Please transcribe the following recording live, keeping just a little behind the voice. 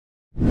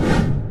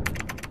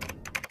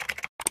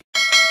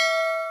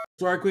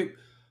Sorry, quick.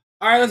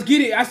 All right, let's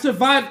get it. I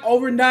survived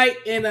overnight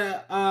in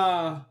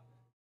a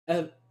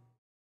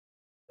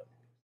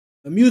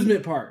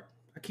amusement park.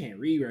 I can't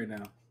read right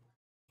now.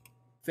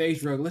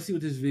 Faze rug. Let's see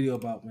what this video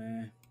about,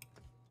 man.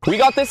 We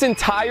got this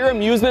entire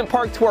amusement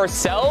park to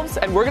ourselves,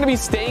 and we're gonna be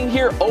staying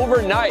here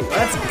overnight.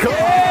 Let's go!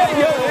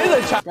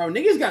 Yo, bro,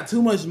 niggas got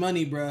too much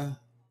money, bro.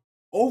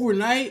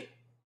 Overnight?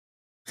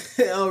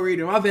 L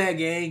Reader, my bad,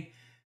 gang.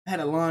 I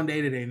had a long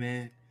day today,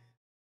 man.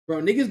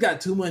 Bro, niggas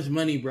got too much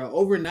money, bro.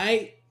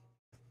 Overnight?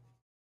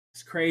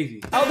 It's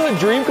crazy. How did a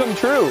dream come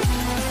true?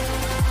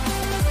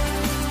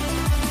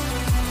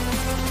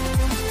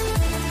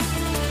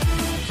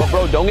 But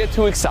bro, don't get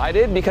too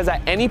excited because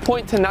at any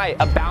point tonight,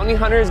 a bounty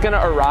hunter is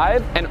gonna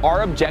arrive and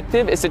our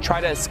objective is to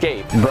try to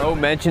escape. Bro,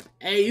 mention.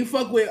 Hey, you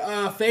fuck with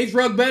Faze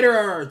rug better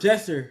or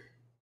Jester?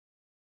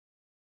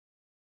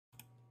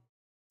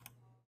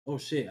 Oh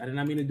shit, I did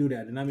not mean to do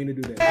that.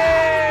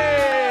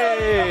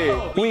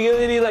 Hey! We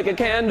really need like a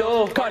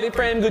candle. Cardi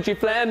frame, Gucci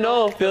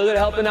flannel. Feel good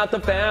helping out the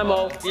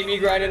famo. See me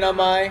grinding on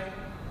my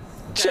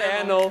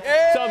channel.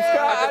 Hey! Subscribe.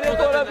 I didn't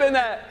put up in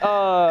that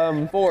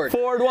Ford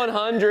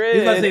 100.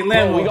 He's about to say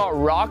Lambo. We got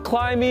rock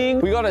climbing.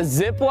 We got a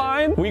zip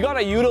line. We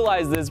gotta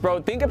utilize this,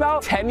 bro. Think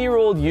about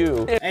 10-year-old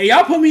you. Hey,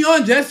 y'all put me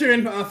on Jester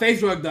and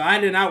Faze rug though. I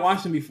did not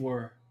watch them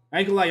before. I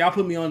ain't gonna lie, y'all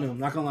put me on them.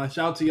 Not gonna lie.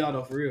 Shout out to y'all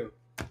though, for real.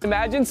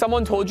 Imagine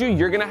someone told you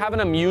you're gonna have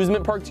an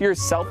amusement park to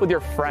yourself with your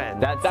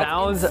friend. That's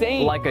sounds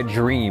insane. Like a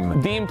dream.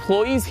 The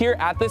employees here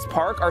at this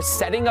park are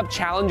setting up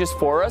challenges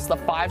for us, the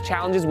 5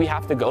 challenges we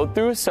have to go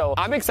through. So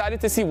I'm excited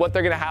to see what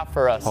they're gonna have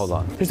for us. Hold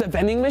on. There's a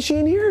vending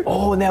machine here?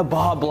 Oh, and that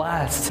Baja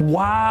Blast.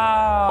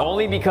 Wow.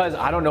 Only because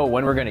I don't know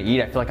when we're gonna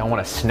eat. I feel like I want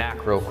a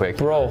snack real quick.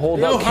 Bro,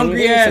 hold up.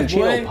 Hungry Can you ass, get me some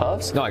boy. Cheeto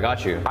Puffs? No, I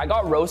got you. I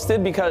got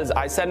roasted because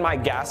I said my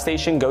gas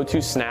station go-to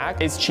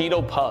snack is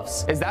Cheeto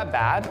Puffs. Is that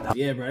bad?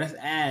 Yeah, bro, that's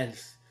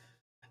ass.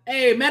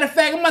 Hey, matter of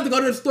fact, I'm about to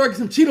go to the store and get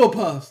some Cheeto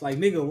Puffs. Like,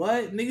 nigga,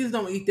 what? Niggas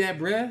don't eat that,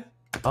 bruh.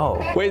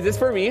 Oh. Wait, is this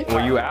for me?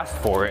 Well, you asked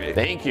for it.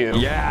 Thank you.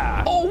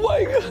 Yeah. Oh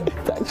my god.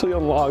 It's actually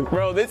unlocked.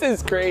 Bro, this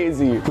is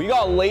crazy. We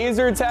got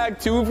laser tag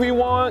too if we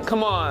want.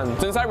 Come on.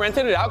 Since I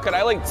rented it out, could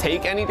I like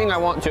take anything I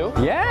want to?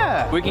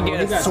 Yeah. We can get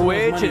a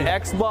Switch, an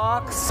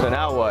Xbox. So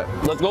now what?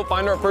 Let's go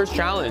find our first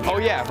challenge. Oh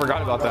yeah, I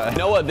forgot about that.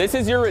 Noah, this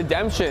is your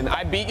redemption.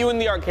 I beat you in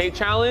the arcade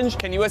challenge.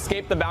 Can you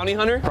escape the bounty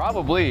hunter?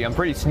 Probably. I'm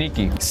pretty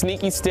sneaky.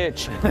 Sneaky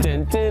Stitch.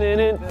 Dun, dun,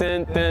 dun,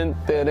 dun, dun,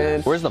 dun,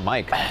 dun. Where's the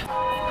mic?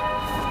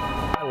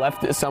 I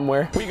left it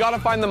somewhere. We gotta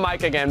find the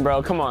mic again,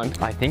 bro. Come on.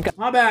 I think.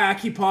 My bad, I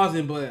keep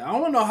pausing, but I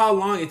don't know how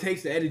long it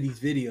takes to edit these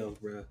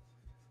videos, bro.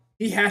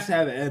 He has to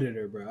have an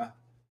editor, bro.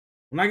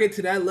 When I get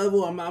to that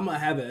level, I'm gonna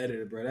have an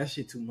editor, bro. That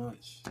shit too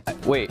much.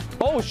 Wait.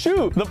 Oh,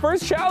 shoot. The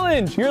first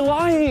challenge. You're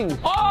lying.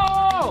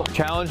 Oh!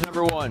 Challenge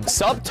number 1.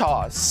 Sub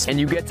toss. And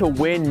you get to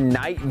win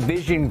night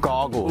vision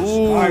goggles.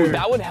 Ooh,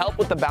 that would help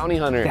with the bounty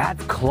hunter.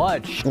 That's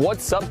clutch.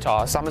 What's sub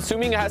toss? I'm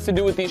assuming it has to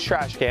do with these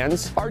trash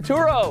cans.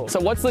 Arturo, so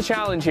what's the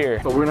challenge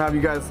here? So we're gonna have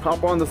you guys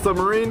hop on the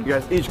submarine. You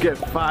guys each get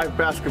 5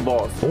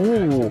 basketballs.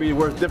 Ooh. It'll be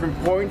worth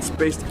different points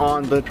based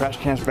on the trash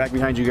cans back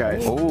behind you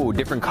guys. Oh,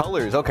 different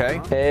colors. Okay.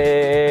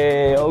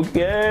 Hey,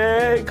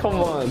 okay, come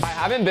on. I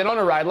haven't been on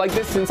a ride like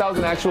this since I was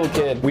an actual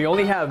kid. We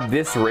only have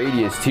this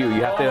radius too.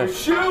 You have to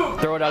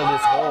throw it out of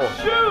this hole.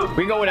 Shoot.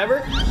 We can go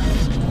whenever?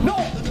 No!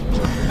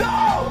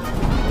 No!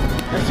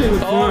 That shit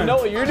was Oh, fun.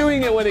 no, you're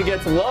doing it when it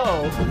gets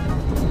low.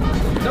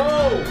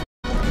 No!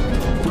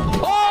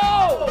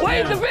 Oh!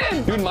 Wait, the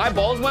pin! Dude, my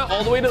balls went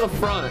all the way to the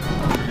front.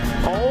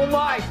 Oh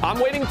my! I'm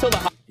waiting till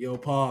the Yo,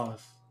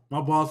 pause.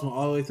 My balls went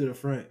all the way to the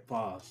front.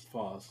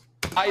 Pause.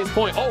 highest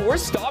point. Oh, we're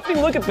stopping.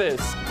 Look at this.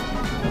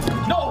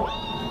 No!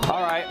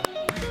 All right.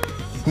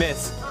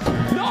 Miss.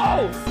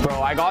 No!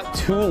 Bro, I got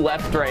 2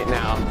 left right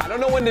now. I don't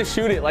know when to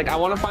shoot it. Like, I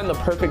want to find the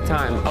perfect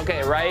time.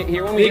 Okay, right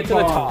here when we get to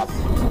the top.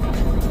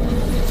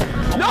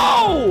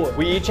 No!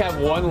 We each have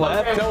 1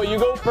 left. Okay. No, you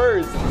go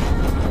first.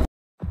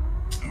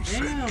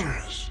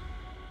 Damn.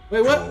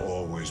 Wait, what?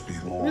 Always be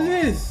What is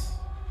this?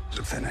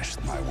 to finish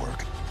my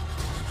work.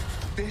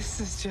 This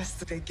is just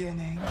the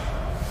beginning.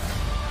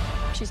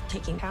 She's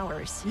taking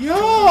hours.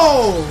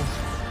 Yo!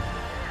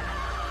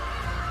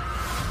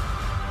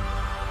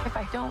 If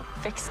I don't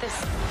fix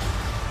this,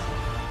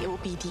 it will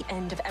be the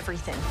end of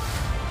everything.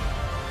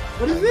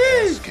 What is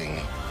this? Asking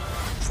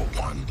for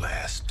one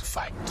last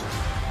fight.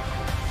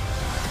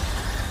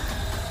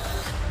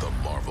 The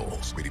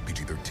Marvels, rated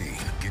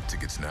PG-13. Get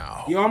tickets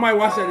now. Yo, I might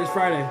watch that this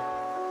Friday.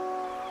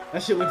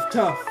 That shit looks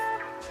tough.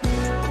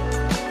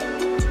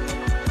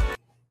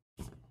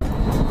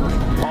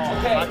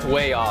 That's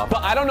way off.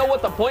 But I don't know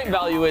what the point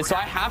value is, so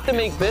I have to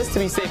make this to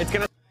be safe. It's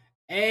gonna...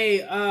 Hey,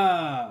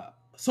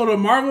 so the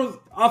Marvels,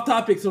 off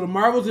topic, so the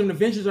Marvels and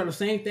Avengers are the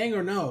same thing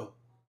or no?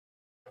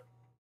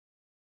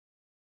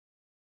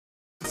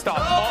 Stop.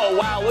 Oh,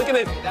 wow, look at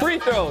this. Free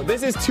throw.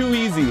 This is too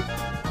easy.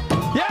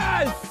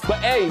 Yes! But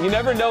hey, you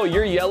never know.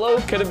 Your yellow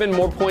could have been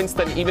more points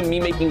than even me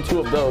making 2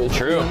 of those.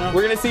 True.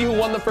 We're gonna see who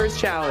won the first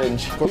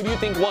challenge. Who do you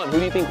think won? Who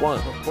do you think won?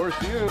 Of course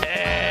you.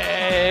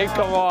 Hey! Hey,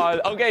 come on.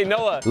 Okay,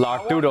 Noah.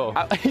 L'arturo.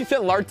 He said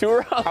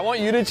L'arturo. I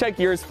want you to check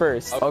yours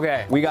first.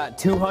 Okay, we got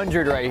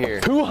 200 right here.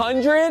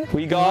 200?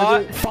 We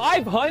got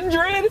 500?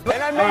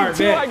 And I made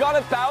two. I got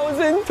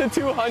 1,000 to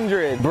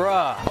 200.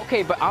 Bruh.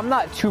 Okay, but I'm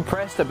not too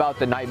pressed about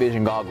the night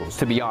vision goggles,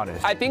 to be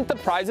honest. I think the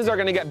prizes are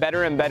gonna get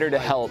better and better to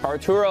help.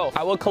 Arturo,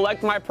 I will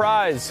collect my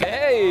prize.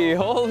 Hey,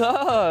 hold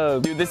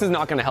up. Dude, this is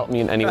not gonna help me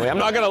in any way. I'm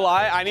not gonna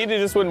lie. I need to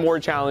just win more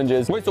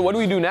challenges. Wait, so what do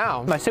we do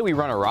now? I say we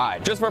run a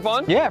ride. Just for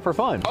fun? Yeah, for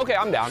fun. Okay,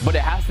 I'm down. But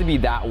it has to be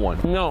that one.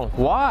 No.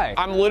 Why?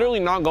 I'm literally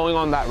not going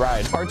on that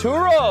ride.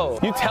 Arturo,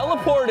 you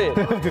teleported.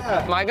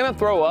 Am I gonna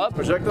throw up?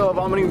 Projectile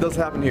vomiting does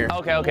happen here.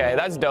 Okay,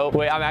 that's dope.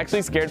 Wait, I'm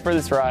actually scared for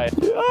this ride.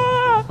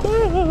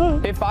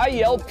 If I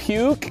yell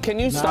puke, can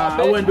you stop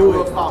it? I wouldn't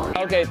do it.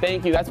 Okay,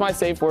 thank you. That's my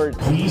safe word.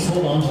 Please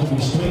hold on to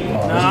the straight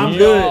bar. Nah, I'm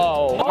good.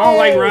 I don't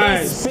like It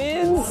rides.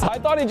 spins? I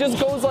thought it just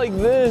goes like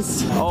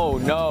this. Oh,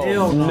 no.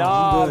 Hell no,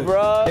 Nah, I'm good.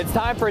 bro. It's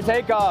time for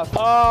takeoff.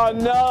 Oh,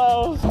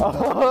 no.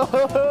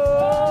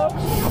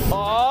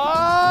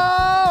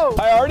 Oh!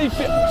 I already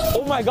feel,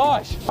 oh my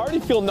gosh. I already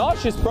feel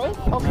nauseous, bro.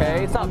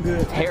 Okay, it's not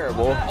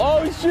terrible.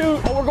 Oh,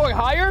 shoot. Oh, we're going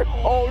higher?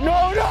 Oh,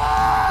 no.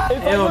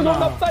 It's like Hell we're going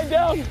no. upside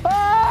down.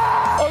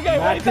 Ah! Okay,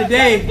 Not wait,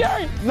 today. That's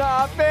scary.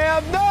 Nah,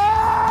 fam,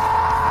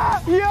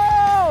 no! Yo!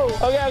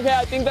 Okay,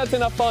 I think that's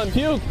enough fun.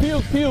 Puke.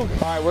 All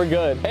right, we're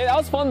good. Hey, that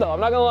was fun, though. I'm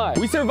not gonna lie.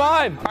 We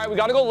survived. All right, we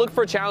gotta go look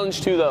for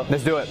challenge 2, though.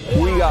 Let's do it.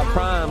 We got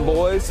prime,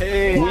 boys.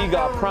 Hey. We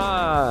got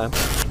prime.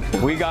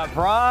 We got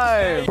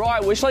prime. Bro, I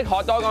wish like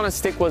hot dog on a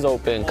stick was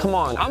open. Come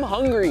on, I'm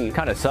hungry.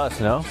 Kind of sus,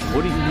 no?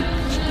 What do you...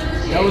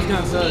 That was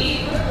kind of sus.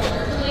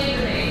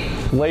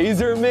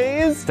 Laser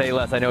maze? Say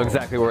less, I know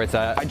exactly where it's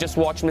at. I just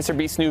watched Mr.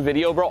 Beast's new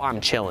video, bro.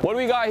 I'm chilling. What do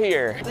we got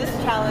here? This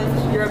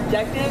challenge, your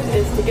objective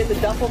is to get the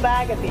duffel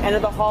bag at the end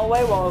of the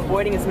hallway while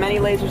avoiding as many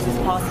lasers as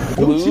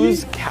possible.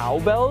 Blues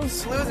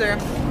cowbells? Loser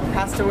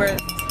has to wear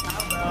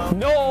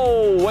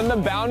No, when the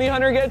bounty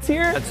hunter gets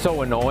here? That's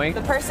so annoying.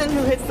 the person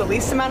who hits the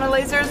least amount of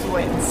lasers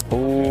wins.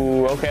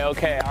 Ooh,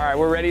 okay. All right,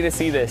 we're ready to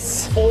see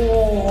this.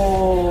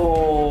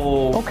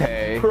 Oh.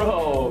 Okay.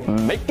 Bro,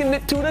 making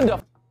it to the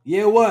duffel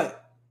Yeah, what?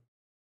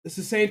 It's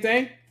the same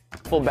thing?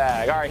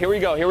 bag. All right, here we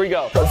go.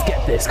 Let's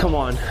get this, come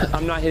on.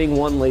 I'm not hitting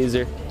one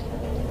laser.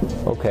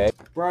 Okay.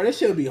 Bro, this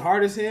should be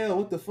hard as hell.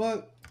 What the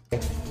fuck?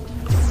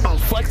 I'm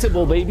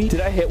flexible, baby.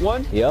 Did I hit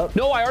one? Yep.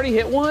 No, I already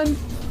hit one.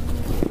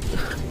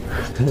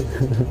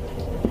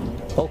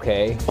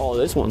 Okay. Oh,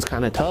 this one's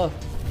kind of tough.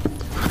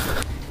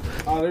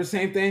 Oh, they're the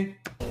same thing?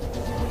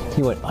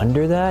 You went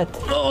under that?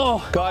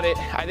 Oh, got it.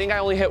 I think I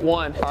only hit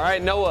one. All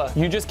right, Noah,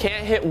 you just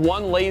can't hit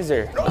one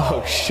laser.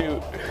 Oh,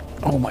 shoot.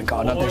 Oh my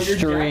god, not the your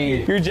string.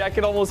 jacket. Your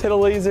jacket almost hit a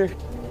laser.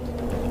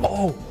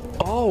 Oh.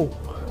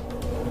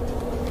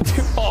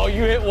 Oh,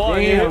 you hit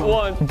one. You hit Damn.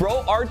 one.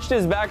 Bro arched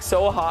his back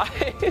so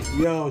high.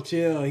 Yo,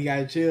 chill. You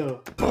gotta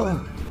chill.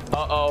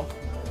 Uh-oh.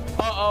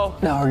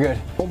 No, we're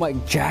good. Oh, my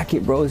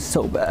jacket, bro, is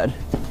so bad.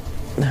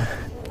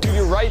 Dude,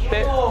 you're right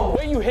there.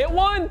 Wait, you hit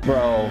one?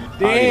 Bro.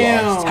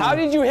 Damn. How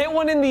did you hit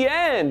one in the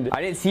end?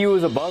 I didn't see it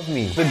was above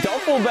me. The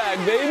duffel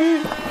bag,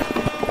 baby.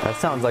 That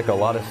sounds like a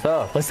lot of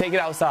stuff. Let's take it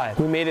outside.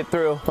 We made it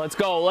through. Let's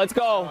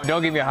go.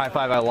 Don't give me a high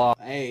five, I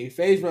lost. Hey,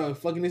 Faze, bro,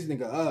 fucking this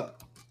nigga up.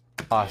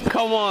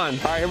 Come on.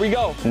 All right, here we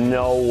go.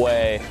 No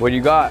way. What do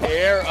you got?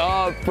 Air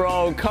up,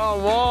 bro.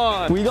 Come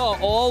on. We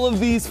got all of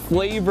these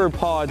flavor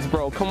pods,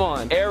 bro. Come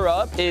on. Air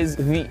up is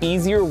the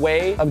easier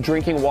way of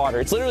drinking water.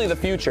 It's literally the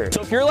future.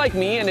 So if you're like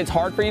me and it's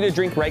hard for you to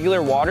drink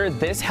regular water,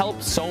 this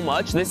helps so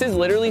much. This is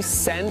literally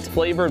scent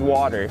flavored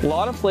water. A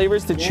lot of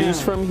flavors to choose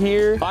from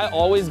here. I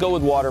always go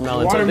with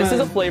watermelon. So this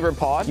is a flavor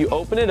pod. You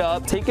open it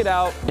up, take it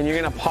out, and you're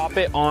gonna pop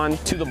it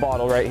onto the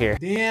bottle right here.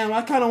 Damn,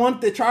 I kind of want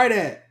to try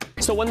that.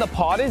 So when the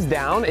pod is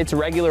down, it's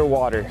regular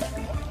water.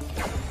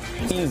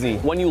 Easy.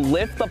 When you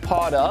lift the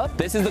pod up,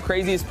 this is the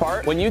craziest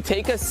part. When you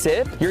take a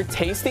sip, you're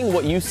tasting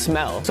what you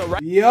smell. So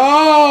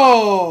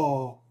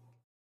Yo!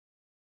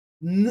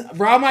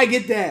 Bro, I might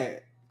get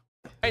that.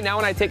 right now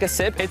when I take a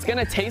sip, it's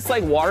gonna taste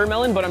like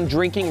watermelon, but I'm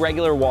drinking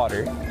regular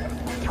water.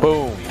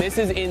 Boom. This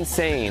is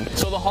insane.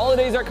 So the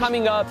holidays are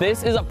coming up.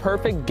 This is a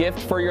perfect gift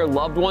for your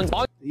loved ones.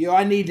 Yo,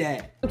 I need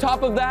that. On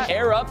top of that,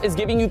 Air Up is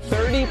giving you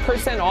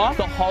 30% off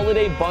the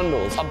holiday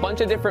bundles. A bunch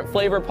of different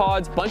flavor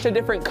pods, bunch of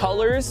different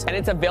colors, and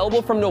it's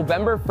available from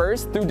November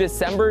 1st through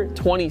December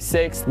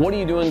 26th. What are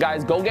you doing,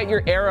 guys? Go get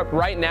your Air Up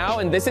right now,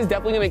 and this is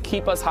definitely gonna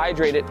keep us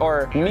hydrated,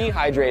 or me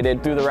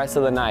hydrated, through the rest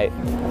of the night.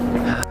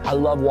 I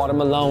love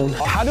watermelon.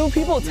 How do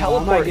people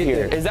teleport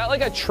here? Is that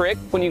like a trick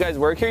when you guys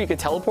work here? You could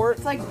teleport?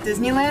 It's like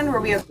Disneyland where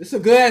we have It's a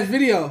good ass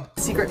video.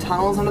 secret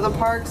tunnels under the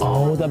parks.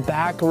 Oh, the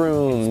back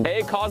room.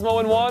 Hey, Cosmo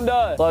and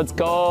Wanda. Let's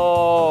go.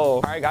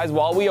 All right, guys,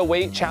 while we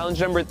await challenge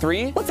number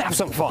 3, let's have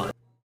some fun.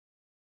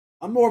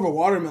 I'm more of a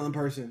watermelon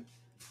person.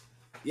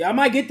 Yeah, I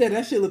might get that.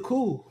 That shit look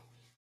cool.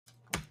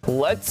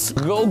 Let's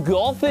go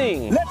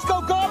golfing. Let's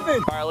go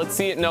golfing. All right, let's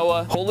see it,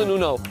 Noah. Hole in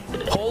uno.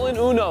 Hole in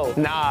uno.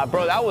 Nah,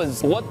 bro, that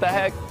was, what the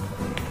heck?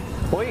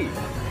 Wait.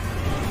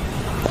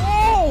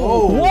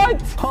 Oh,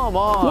 what? Come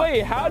on.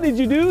 Wait, how did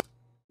you do?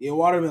 Yeah,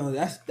 watermelon.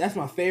 That's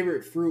my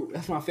favorite fruit.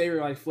 That's my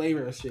favorite like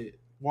flavor of shit.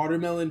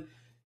 watermelon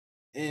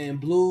and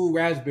blue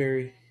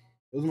raspberry.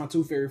 Those are my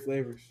 2 favorite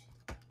flavors.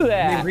 that.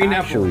 And then green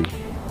Actually.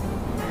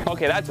 apple.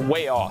 Okay, that's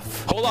way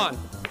off. Hold on.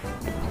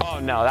 Oh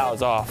no, that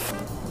was off.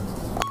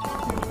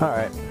 All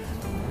right.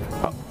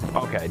 Oh,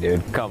 okay,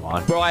 dude. Come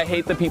on. Bro, I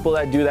hate the people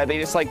that do that. They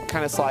just like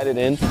kind of slide it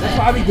in. That's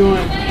what I be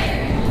doing.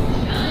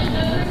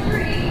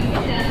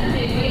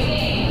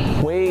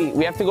 Wait,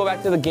 we have to go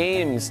back to the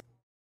games.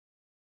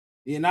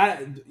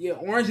 Yeah,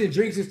 orange and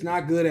drinks is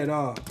not good at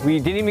all. We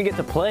didn't even get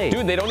to play.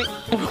 Dude, they don't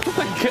oh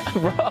my God,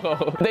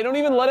 bro. They don't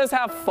even let us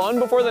have fun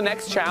before the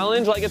next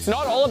challenge. Like, it's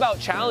not all about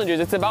challenges,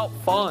 it's about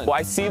fun. Oh,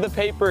 I see the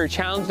paper,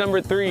 challenge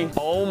number 3.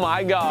 Oh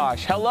my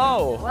gosh,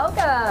 hello.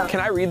 Welcome.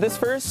 Can I read this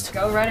first?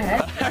 Go right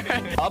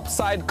ahead.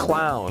 Upside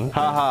clown.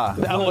 Haha.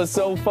 That was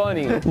so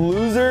funny.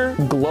 Loser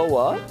glow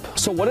up?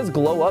 So what does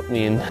glow up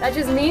mean? That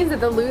just means that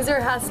the loser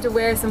has to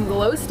wear some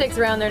glow sticks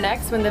around their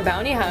necks when the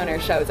bounty hunter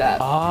shows up.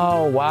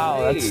 Oh,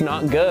 wow, that's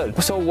not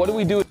good. So what do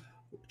we do?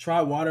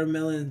 Try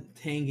watermelon,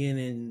 tangerine,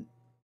 and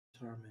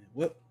tarman.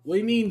 What do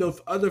you mean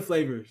those other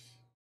flavors?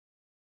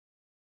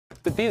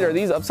 But are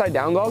these upside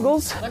down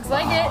goggles? Looks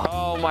like it.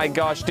 Oh my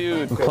gosh,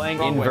 dude. I'm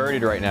playing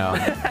inverted right now.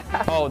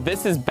 Oh,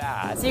 this is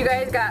bad. So you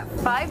guys got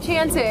 5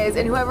 chances,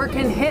 and whoever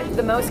can hit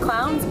the most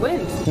clowns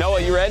wins.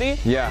 Noah, you ready?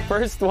 Yeah.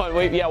 First one.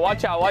 Wait, yeah,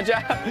 watch out, watch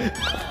out.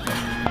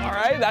 All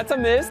right, that's a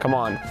miss. Come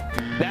on.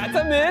 That's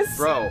a miss.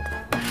 Bro.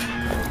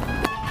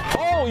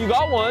 Oh, you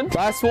got one.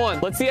 Last one.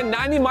 Let's see a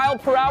 90 mile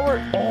per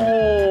hour.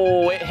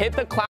 Oh, it hit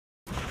the cloud.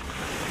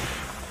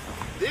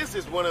 This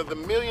is one of the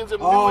millions of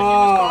new and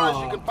used cars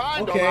you can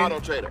find okay. on Auto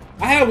Trader.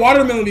 I had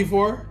watermelon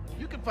before.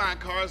 You can find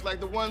cars like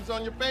the ones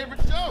on your favorite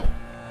show.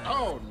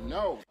 Oh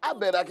no. I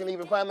bet I can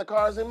even find the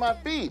cars in my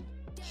feed.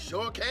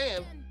 Sure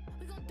can.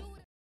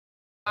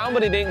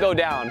 But it didn't go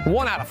down.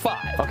 1 out of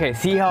 5. Okay,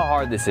 see how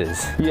hard this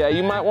is. Yeah,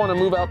 you might want to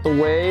move out the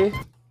way.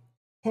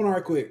 Hold on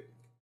right quick.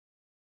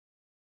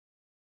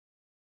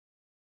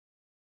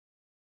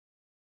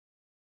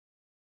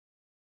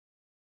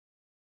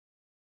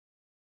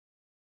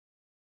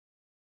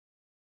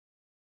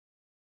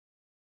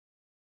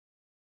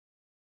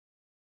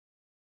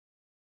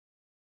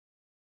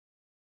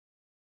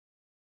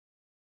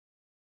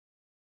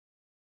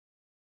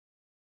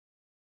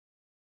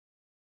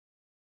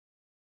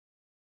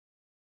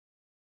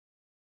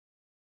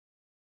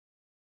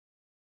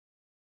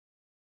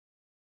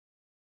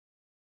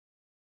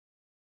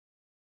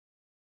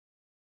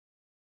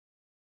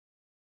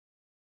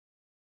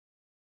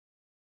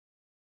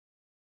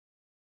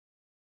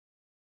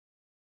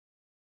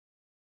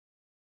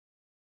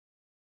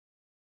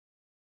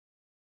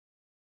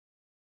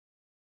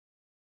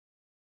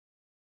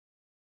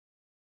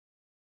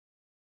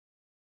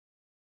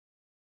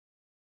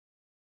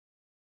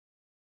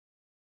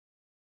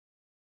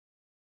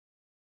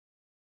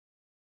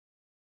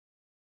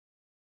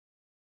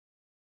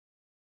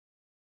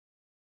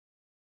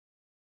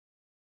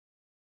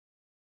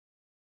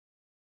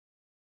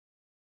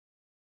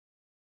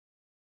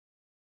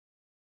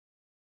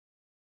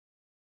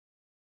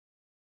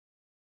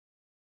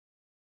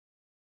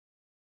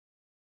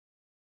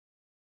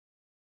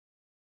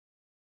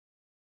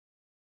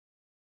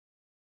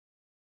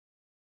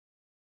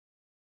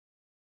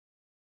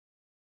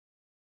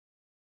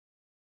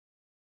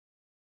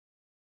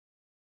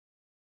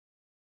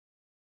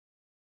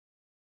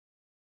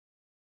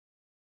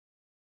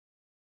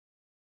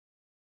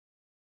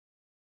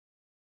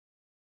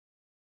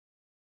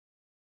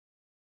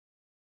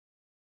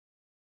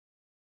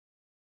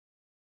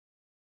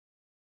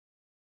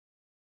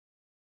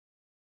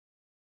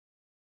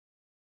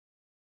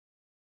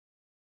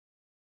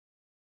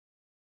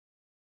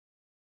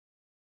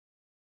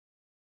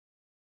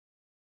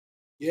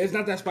 Yeah, it's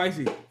not that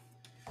spicy.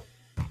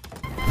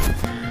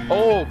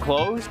 Oh,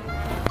 close.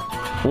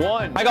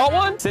 1. I got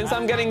one. Since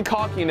I'm getting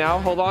cocky now,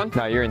 hold on.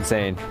 No, you're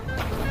insane.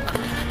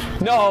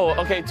 No,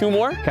 okay, 2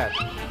 more. Catch.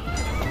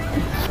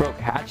 Bro,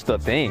 catch the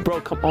thing.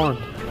 Bro, come on.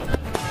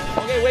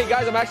 Okay, wait,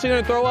 guys, I'm actually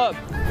gonna throw up.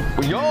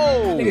 Yo,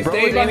 Nigga, bro,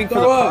 stay is about aiming to for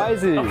the throw up.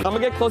 prizes. I'm gonna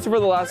get closer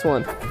for the last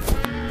one.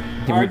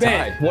 All right,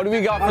 bet. What do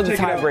we got for the check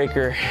it out.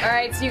 tiebreaker? All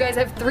right, so you guys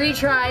have 3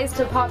 tries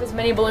to pop as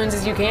many balloons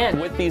as you can.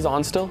 With these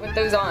on still? With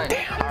those on.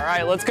 All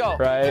right, let's go.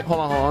 Right, hold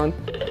on.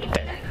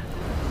 There.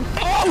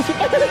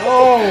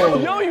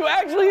 Oh! Yo, you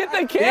actually hit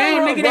the Damn,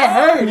 camera, nigga, bro.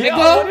 that hurt, Yo,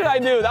 nigga. what did I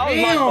do? That was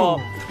my Damn.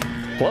 fault.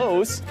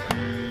 Close.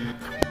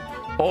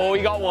 Oh,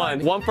 you got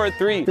one. 1 for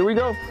 3. Here we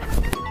go.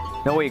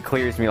 No way it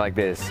clears me like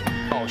this.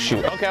 Oh,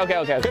 shoot. Okay.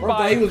 Bro,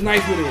 Goodbye. he was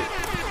nice with it.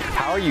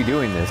 How are you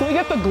doing this? Can we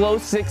get the glow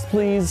 6,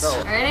 please?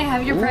 All right, I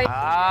have your prize.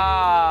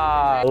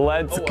 Ah,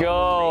 let's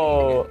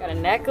go. Got a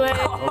necklace.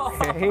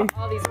 Okay.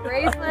 All these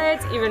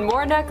bracelets, even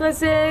more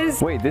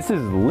necklaces. Wait, this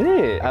is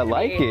lit. I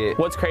like it.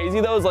 What's crazy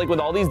though is like with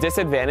all these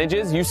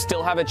disadvantages, you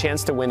still have a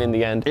chance to win in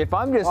the end. If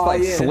I'm just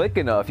yeah. slick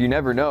enough, you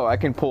never know. I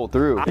can pull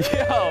through.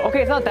 Yo.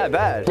 Okay, it's not that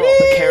bad. Bro,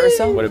 the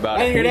carousel? What about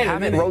I it? didn't hear We that in a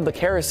haven't minute. rode the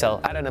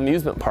carousel at an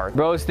amusement park.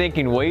 Bro's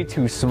thinking way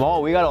too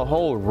small. We got a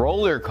whole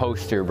roller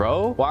coaster,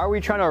 bro. Why are we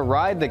trying to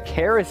ride the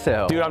carousel?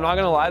 Dude, I'm not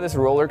gonna lie, this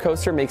roller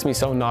coaster makes me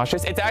so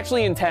nauseous. It's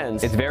actually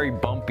intense. It's very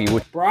bumpy.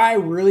 Which Bro, I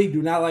really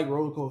do not like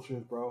roller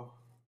coasters, bro.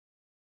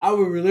 I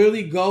would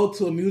literally go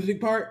to a music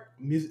park.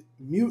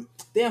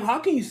 Damn, how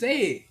can you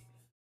say it?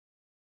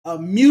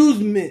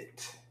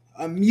 Amusement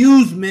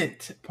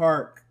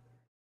park.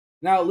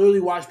 And I would literally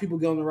watch people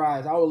get on the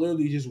rides. I would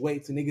literally just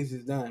wait till niggas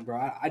is done,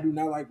 bro. I do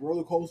not like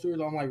roller coasters. I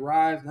don't like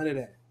rides, none of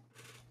that.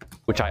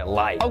 Which I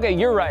like. Okay,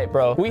 you're right,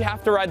 bro. We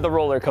have to ride the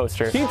roller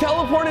coaster. He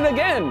teleported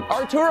again,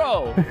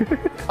 Arturo.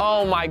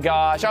 Oh my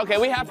gosh. Okay,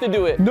 we have to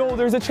do it. No,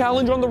 there's a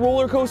challenge on the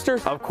roller coaster.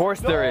 Of course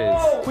there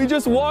is. We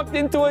just walked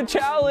into a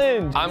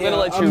challenge. I'm gonna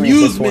let you read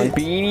this one.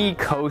 Beanie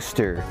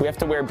coaster. We have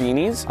to wear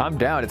beanies? I'm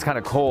down. It's kind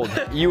of cold.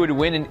 You would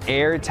win an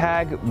air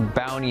tag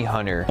bounty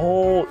hunter.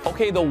 Oh,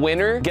 okay. The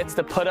winner gets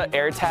to put an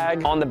air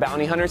tag on the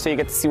bounty hunter so you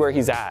get to see where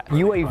he's at.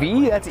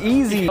 UAV? That's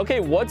easy. Okay,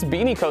 what's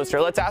beanie coaster?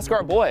 Let's ask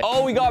our boy.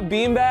 Oh, we got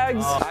bean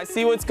bags. I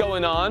see what's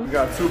going on. We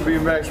got 2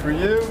 beanbags for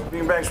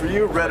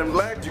you, red and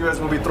black. You guys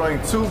will be throwing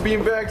 2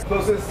 beanbags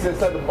closest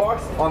inside the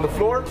box on the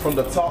floor from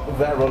the top of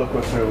that roller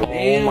coaster.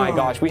 Oh my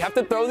gosh, we have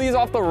to throw these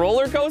off the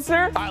roller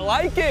coaster? I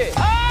like it.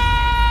 Ah!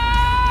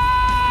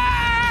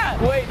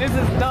 Wait, this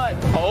is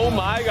nuts. Oh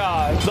my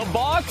gosh. The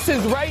box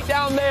is right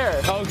down there.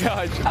 Oh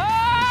gosh. Ah!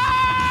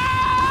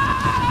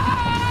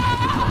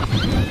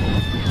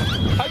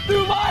 I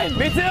threw mine.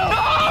 Me too.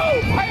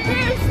 No! I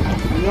missed.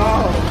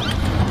 No.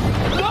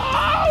 No!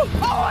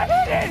 Oh, I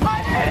hit it! I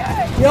hit it!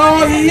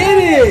 Yo, he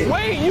hit it!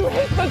 Wait, you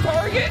hit the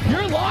target?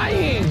 You're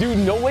lying! Dude,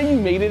 no way you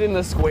made it in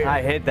the square.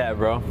 I hit that,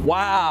 bro.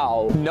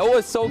 Wow.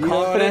 Noah's so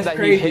confident that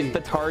he hit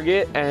the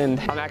target, and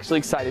I'm actually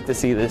excited to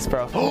see this,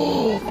 bro.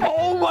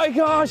 Oh my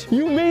gosh!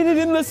 You made it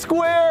in the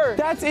square!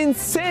 That's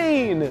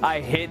insane!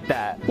 I hit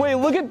that. Wait,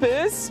 look at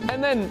this.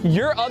 And then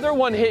your other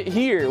one hit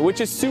here,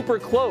 which is super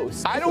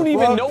close. I don't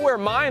even know where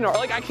mine are.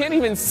 Like, I can't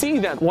even see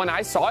them. When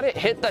I saw it, it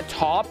hit the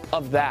top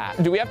of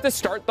that. Do we have to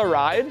start the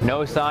ride?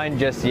 No sign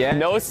just yet.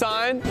 No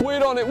sign.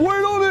 Wait on it.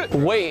 Wait on it.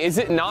 Wait, is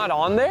it not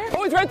on there?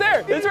 Oh, it's right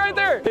there. It's right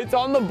there. It's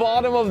on the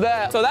bottom of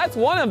that. So that's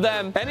one of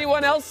them.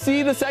 Anyone else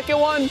see the second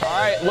one? All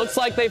right. Looks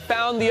like they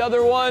found the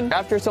other one.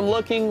 After some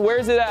looking,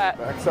 where's it at?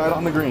 Backside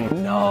on the green.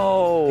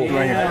 No.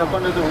 Right here. Up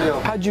under the wheel.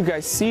 How'd you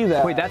guys see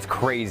that? Wait, that's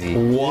crazy.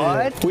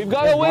 What? We've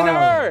got a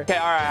winner. Okay,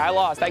 all right. I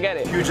lost. I get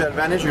it. Huge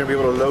advantage. You're going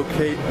to be able to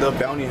locate the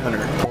bounty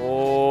hunter.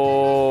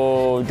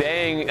 Oh,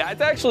 dang.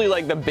 That's actually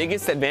like the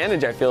biggest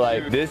advantage, I feel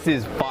like. This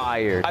is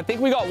fire. I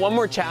think we got one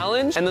more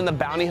challenge, and then the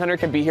bounty hunter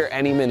can be here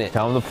any minute.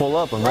 Tell him to pull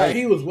up. I'm ready.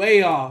 He was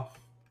way off.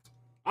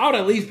 I would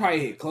at least probably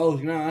hit close,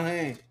 you know what I'm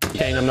saying?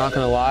 Dang, I'm not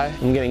gonna lie.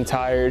 I'm getting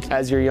tired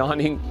as you're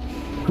yawning.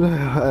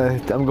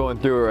 I'm going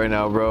through it right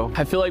now, bro.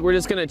 I feel like we're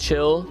just gonna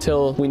chill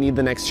till we need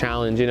the next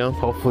challenge, you know?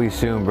 Hopefully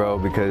soon, bro,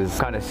 because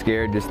I'm kind of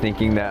scared just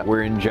thinking that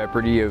we're in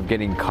jeopardy of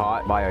getting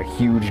caught by a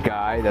huge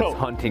guy that's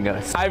hunting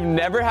us. I've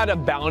never had a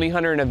bounty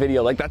hunter in a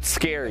video. Like, that's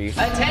scary.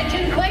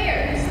 Attention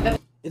players.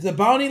 Is a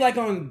bounty like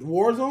on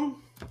Warzone?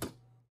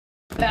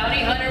 The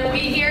bounty hunter will be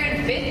here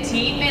in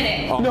 15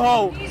 minutes. Oh.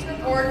 No. Please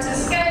report to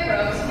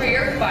Skyros for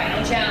your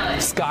final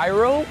challenge.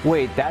 Skyro?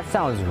 Wait, that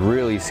sounds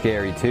really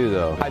scary too,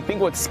 though. I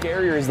think what's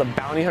scarier is the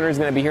bounty hunter is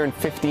gonna be here in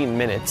 15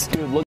 minutes.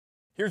 Dude, look.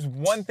 Here's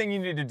one thing you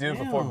need to do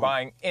before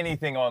buying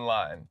anything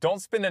online.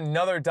 Don't spend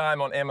another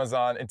dime on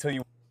Amazon until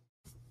you...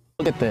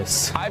 Look at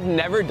this. I've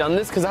never done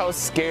this because I was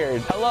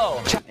scared.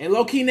 Hello. Hey,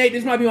 low-key, Nate,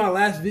 this might be my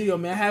last video,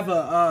 man. I have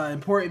a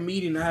important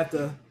meeting I have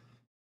to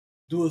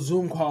do a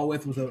Zoom call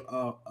with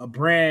a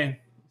brand.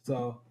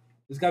 So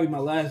this gotta be my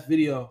last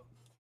video.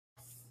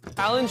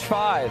 Challenge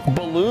 5,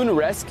 balloon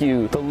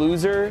rescue. The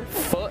loser,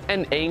 foot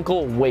and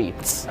ankle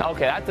weights.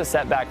 Okay, that's a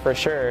setback for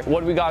sure.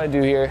 What do we gotta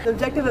do here? The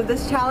objective of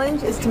this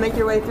challenge is to make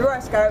your way through our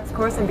Skyropes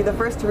course and be the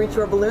first to reach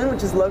your balloon,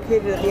 which is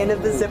located at the end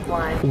of the zip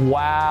line.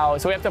 Wow,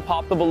 so we have to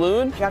pop the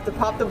balloon? You have to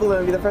pop the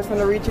balloon, be the first one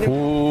to reach it.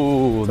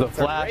 Ooh, the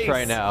flash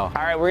right now.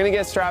 All right, we're gonna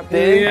get strapped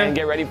in and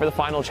get ready for the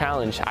final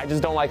challenge. I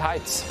just don't like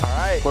heights. All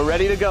right, we're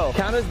ready to go.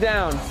 Count us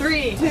down.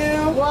 3, 2,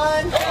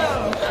 1,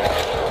 go!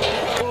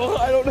 Oh,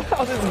 I don't know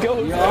how this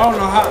goes. Yo, I don't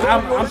know how.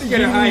 I'm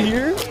scared of height.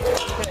 Here?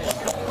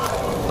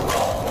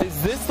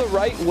 Is this the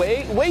right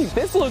way? Wait,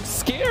 this looks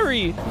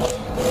scary.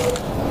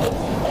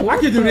 I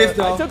can do this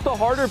though. I took the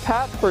harder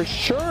path for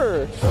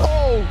sure.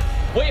 Oh,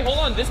 wait, hold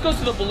on. This goes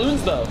to the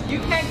balloons though. You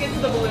can't get to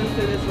the balloons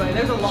through this way.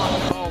 There's a lot.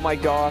 Oh my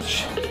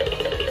gosh.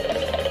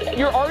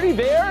 You're already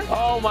there?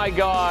 Oh my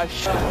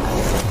gosh.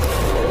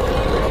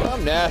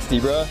 I'm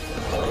nasty, bro.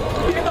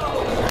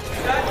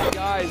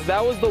 Guys,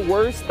 that was the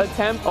worst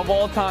attempt of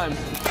all time.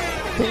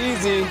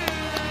 Easy.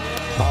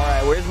 All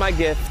right, where's my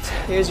gift?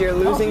 Here's your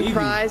losing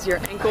prize, your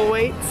ankle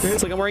weights.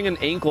 It's like I'm wearing an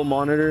ankle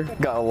monitor.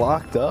 Got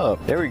locked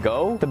up. There we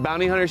go. The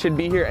bounty hunter should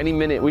be here any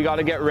minute. We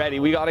gotta get ready.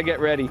 We gotta get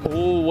ready.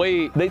 Oh,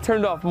 wait. They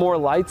turned off more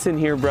lights in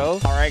here, bro.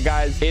 All right,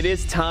 guys. It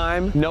is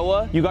time.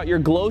 Noah, you got your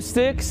glow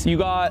sticks. You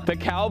got the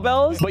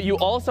cowbells, but you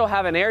also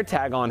have an air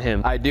tag on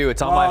him. I do.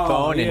 It's on my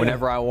phone, and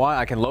whenever I want,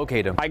 I can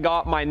locate him. I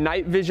got my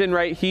night vision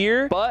right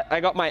here, but I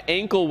got my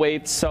ankle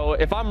weights. So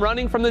if I'm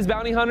running from this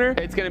bounty hunter,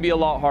 it's gonna be a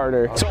lot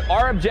harder. So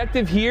our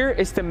objective here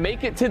is is to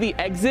make it to the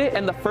exit,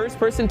 and the first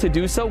person to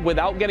do so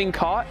without getting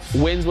caught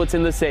wins what's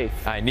in the safe.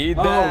 I need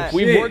that.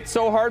 We've worked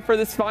so hard for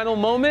this final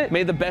moment.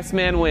 May the best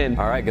man win.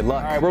 All right, good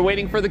luck. All right, we're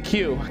waiting for the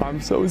cue.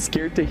 I'm so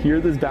scared to hear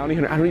this bounty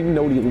hunter. I don't even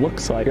know what he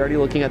looks like. You're already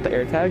looking at the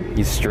air tag?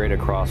 He's straight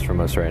across from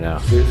us right now.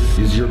 This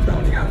is your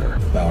bounty hunter.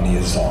 Bounty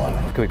is on.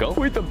 Can we go?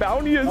 Wait, the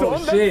bounty is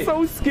on? That's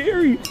so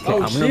scary. Okay,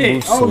 I'm gonna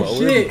move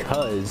slower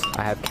because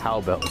I have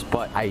cowbells,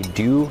 but I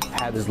do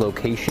have his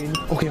location.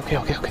 Okay.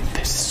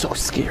 This is so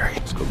scary.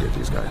 Let's go get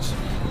these guys.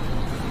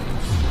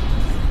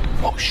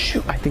 Oh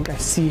shoot, I think I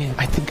see him.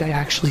 I think I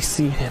actually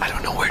see him. I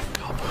don't know where to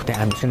go.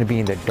 Damn, I'm just gonna be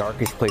in the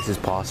darkest places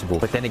possible.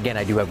 But then again,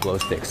 I do have glow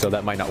sticks, so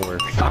that might not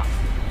work.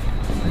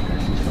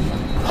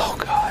 Oh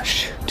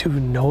gosh.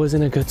 Dude, Noah's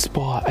in a good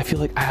spot. I feel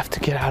like I have to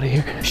get out of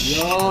here.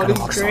 Yo, this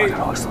is crazy.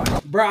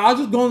 Bro, I'll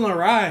just go on the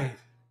ride.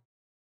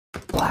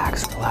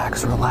 Relax.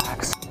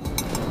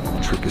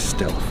 Trick is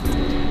stealth.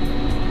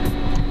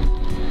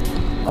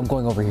 I'm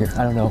going over here.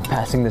 I don't know.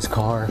 Passing this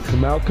car.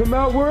 Come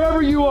out,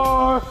 wherever you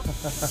are.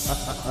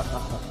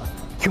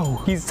 Yo,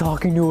 he's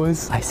talking to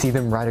us. I see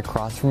them right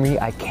across from me.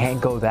 I can't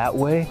go that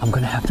way. I'm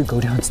gonna have to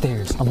go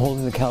downstairs. I'm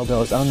holding the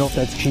cowbells. I don't know if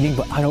that's cheating,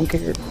 but I don't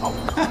care.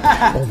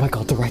 Oh my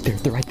God, they're right there.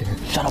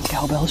 Shut up,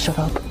 cowbells, shut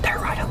up. They're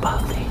right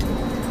above me.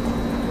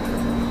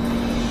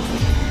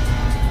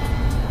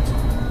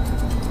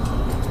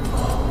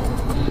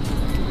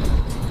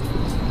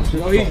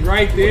 Oh, he's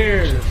right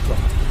there.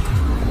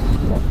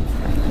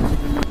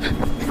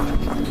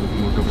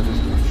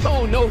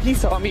 Oh no, he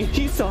saw me.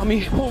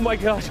 Oh my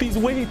gosh, these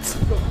weights.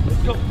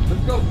 Let's go.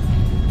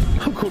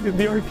 I'm going to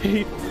the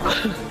arcade.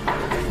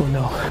 Oh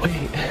no,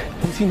 wait,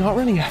 was he not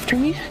running after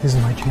me? This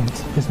is my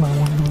chance. This is my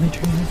one and only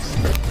chance.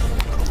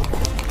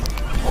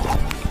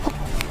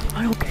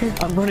 I don't care.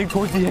 I'm running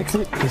towards the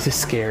exit. This is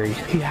scary.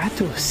 He had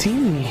to have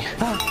seen me.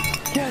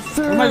 Yes,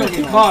 sir. I'm not gonna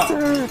get caught.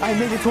 Sir. I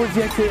made it towards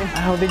the exit.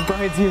 I don't think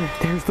Brian's here.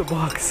 There's the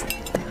box.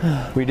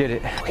 We did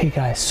it. Okay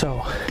guys,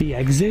 so the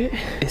exit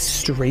is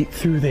straight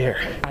through there.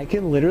 I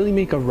can literally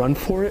make a run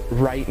for it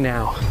right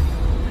now.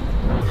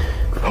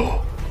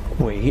 Oh,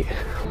 wait.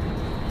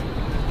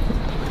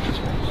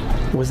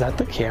 Was that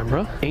the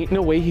camera? Ain't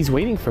no way he's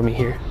waiting for me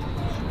here.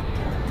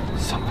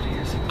 Somebody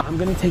is. I'm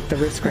gonna take the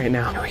risk right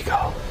now. Here we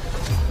go.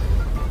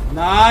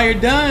 Nah, you're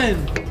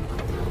done.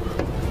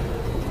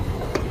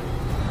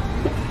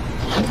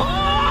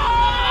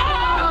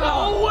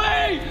 No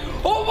way!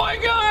 Oh my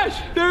gosh!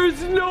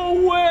 There's no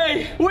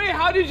way! Wait,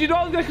 how did you know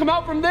I was gonna come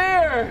out from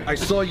there? I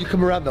saw you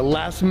come around the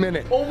last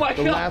minute. Oh my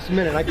God. The last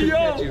minute. I couldn't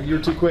catch you. You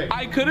were too quick.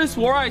 I could have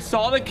swore I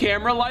saw the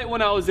camera light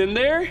when I was in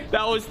there.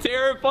 That was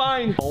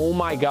terrifying. Oh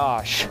my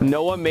gosh.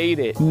 Noah made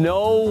it.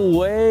 No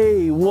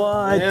way.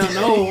 What? Yeah,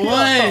 no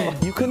way.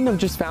 You couldn't have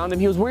just found him.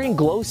 He was wearing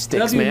glow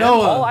sticks, man.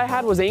 Noah. All I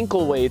had was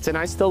ankle weights and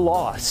I still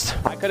lost.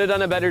 I could have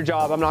done a better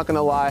job. I'm not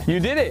gonna lie. You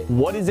did it.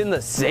 What is in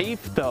the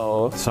safe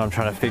though? So I'm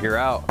trying to figure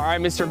out. All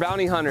right, Mr.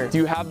 Bounty Hunter. Do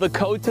you have the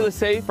code to the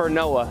safe or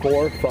Noah?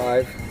 4,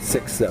 5,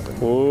 6, 7.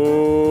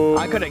 Oh.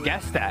 I could have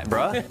guessed that,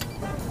 bruh.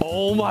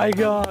 Oh my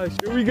gosh.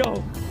 Here we go.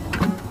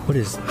 What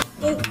is?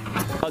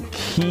 A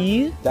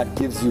key? That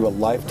gives you a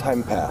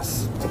lifetime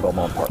pass to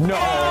Belmont Park.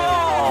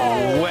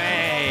 No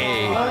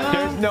way.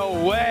 There's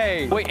no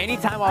way. Wait,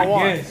 anytime I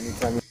want.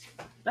 Anytime.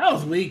 That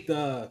was weak.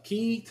 The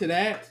key to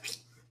that.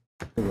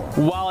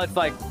 While it's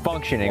like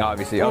functioning,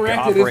 obviously. Okay,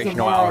 Corrected is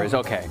operational tomorrow. hours.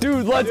 Okay.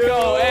 Dude, let's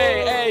go.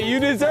 Hey, you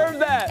deserve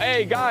that.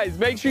 Hey, guys,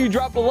 make sure you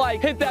drop a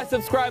like, hit that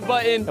subscribe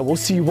button, and we'll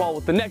see you all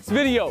with the next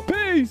video.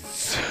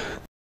 Peace.